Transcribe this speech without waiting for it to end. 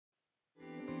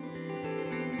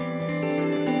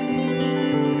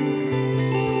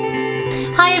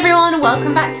Hi everyone,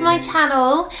 welcome back to my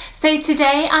channel. So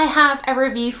today I have a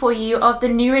review for you of the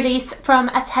new release from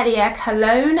Atelier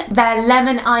Cologne, their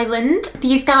Lemon Island.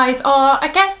 These guys are, I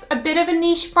guess, a bit of a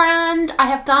niche brand. I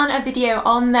have done a video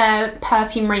on their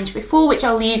perfume range before, which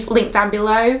I'll leave linked down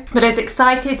below, but I was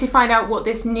excited to find out what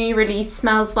this new release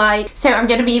smells like. So I'm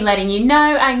going to be letting you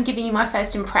know and giving you my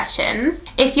first impressions.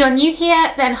 If you're new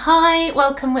here, then hi,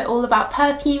 welcome. We're all about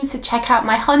perfume, so check out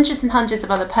my hundreds and hundreds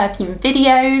of other perfume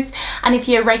videos. And if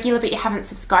you're a regular but you haven't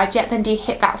subscribed yet, then do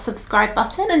hit that subscribe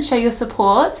button and show your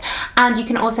support. And you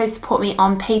can also support me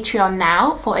on Patreon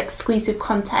now for exclusive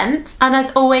content. And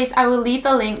as always, I will leave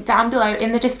the link down below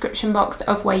in the description box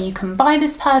of where you can buy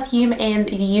this perfume in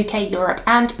the UK, Europe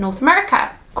and North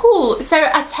America. Cool, so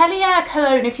Atelier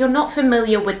Cologne, if you're not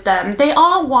familiar with them, they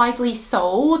are widely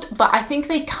sold, but I think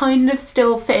they kind of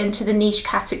still fit into the niche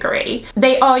category.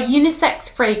 They are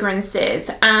unisex fragrances,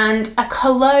 and a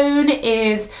cologne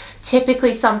is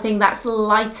typically something that's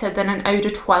lighter than an eau de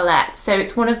toilette. So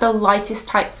it's one of the lightest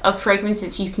types of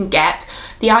fragrances you can get.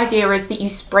 The idea is that you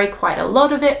spray quite a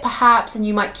lot of it perhaps, and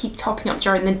you might keep topping up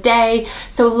during the day.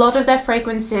 So a lot of their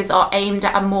fragrances are aimed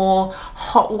at a more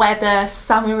hot weather,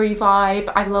 summery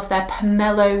vibe. I love their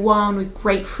pomelo one with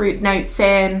grapefruit notes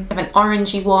in. I have an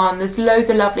orangey one. There's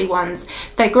loads of lovely ones.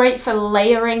 They're great for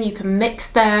layering. You can mix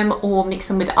them or mix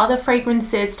them with other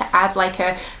fragrances to add like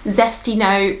a zesty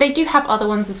note. They do have other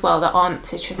ones as well that aren't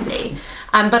citrusy,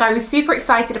 but I was super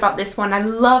excited about this one. I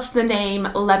love the name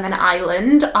Lemon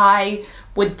Island. I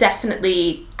would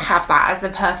definitely have that as a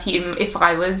perfume if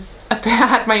I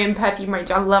had my own perfume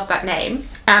range. I love that name.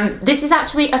 This is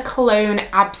actually a cologne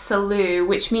absolu,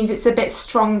 which means it's a bit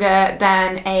stronger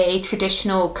than a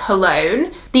traditional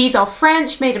cologne. These are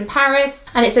French, made in Paris,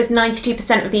 and it says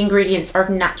 92% of the ingredients are of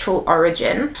natural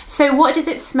origin. So what does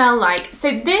it smell like?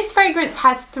 So this fragrance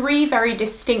has 3 very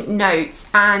distinct notes,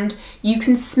 and you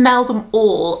can smell them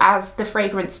all as the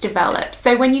fragrance develops.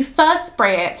 So when you first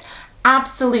spray it,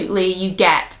 absolutely you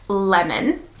get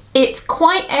lemon. It's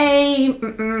quite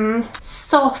a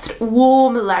soft,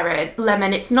 warm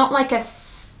lemon. It's not like a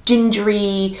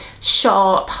gingery,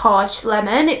 sharp, harsh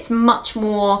lemon. It's much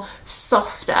more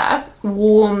softer,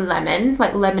 warm lemon,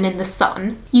 like lemon in the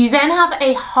sun. You then have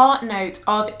a heart note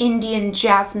of Indian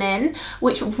jasmine,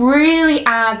 which really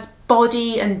adds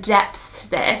body and depth to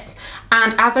this.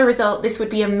 And as a result, this would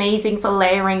be amazing for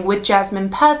layering with jasmine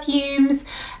perfumes.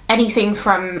 Anything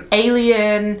from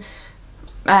Alien,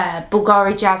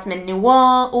 Bulgari Jasmine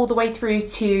Noir, all the way through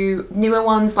to newer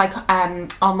ones like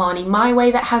Armani My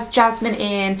Way that has jasmine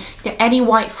in. You know, any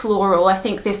white floral, I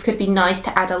think this could be nice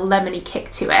to add a lemony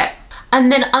kick to it. And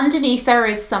then underneath there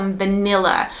is some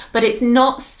vanilla, but it's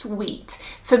not sweet.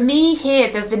 For me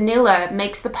here, the vanilla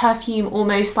makes the perfume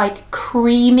almost like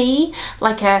creamy,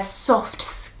 like a soft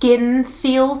skin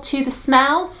feel to the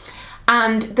smell.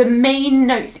 And the main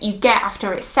notes that you get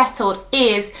after it's settled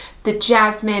is the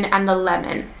jasmine and the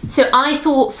lemon. So I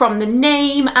thought from the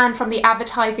name and from the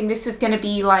advertising, this was going to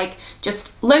be like just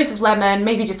loads of lemon,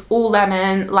 maybe just all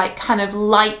lemon, like kind of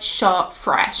light, sharp,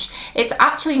 fresh. It's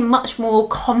actually much more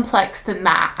complex than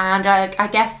that, and I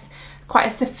guess quite a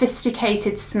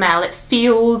sophisticated smell. It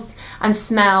feels and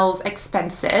smells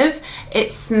expensive.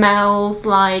 It smells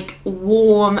like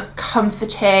warm,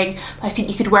 comforting. I think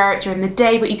you could wear it during the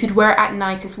day, but you could wear it at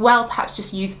night as well, perhaps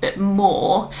just use a bit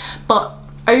more. But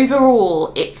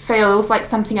overall, it feels like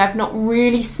something I've not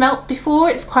really smelt before.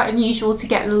 It's quite unusual to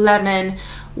get lemon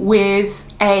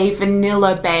with a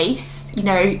vanilla base. You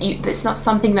know, it's not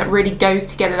something that really goes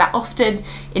together that often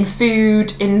in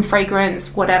food, in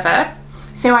fragrance, whatever.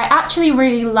 So I actually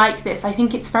really like this. I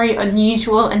think it's very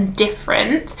unusual and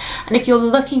different. And if you're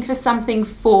looking for something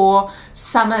for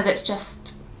summer that's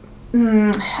just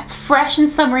fresh and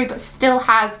summery but still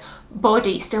has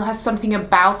body, still has something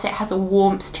about it, has a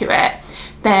warmth to it,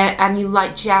 and you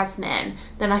like jasmine,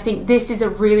 then I think this is a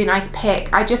really nice pick.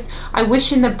 I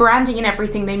wish in the branding and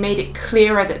everything they made it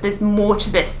clearer that there's more to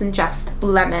this than just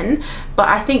lemon, but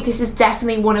I think this is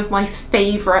definitely one of my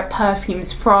favourite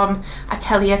perfumes from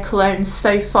Atelier Cologne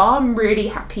so far. I'm really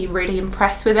happy, really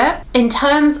impressed with it. In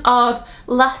terms of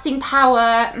lasting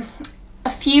power, a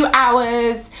few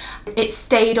hours, it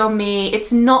stayed on me.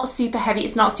 It's not super heavy,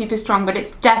 it's not super strong, but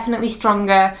it's definitely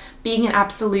stronger being an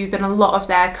absolute than a lot of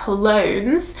their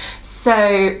colognes.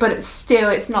 So, but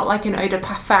it's not like an eau de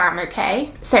parfum,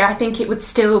 okay? So I think it would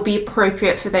still be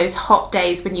appropriate for those hot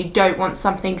days when you don't want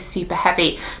something super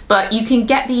heavy. But you can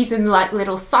get these in like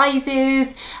little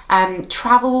sizes,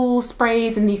 travel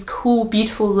sprays in these cool,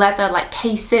 beautiful leather like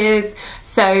cases.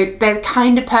 So they're the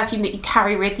kind of perfume that you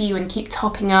carry with you and keep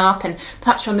topping up, and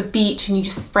perhaps you're on the beach and you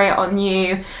just spray it on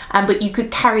you. But you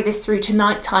could carry this through to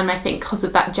nighttime, I think, because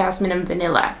of that jasmine and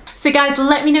vanilla. So guys,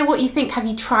 let me know what you think. Have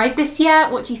you tried this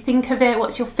yet? What do you think of it?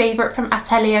 What's your favorite from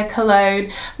Atelier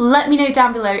Cologne? Let me know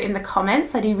down below in the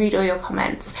comments. I do read all your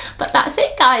comments. But that's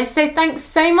it, guys. So thanks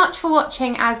so much for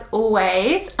watching as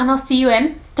always, and I'll see you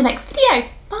in the next video.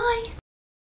 Bye.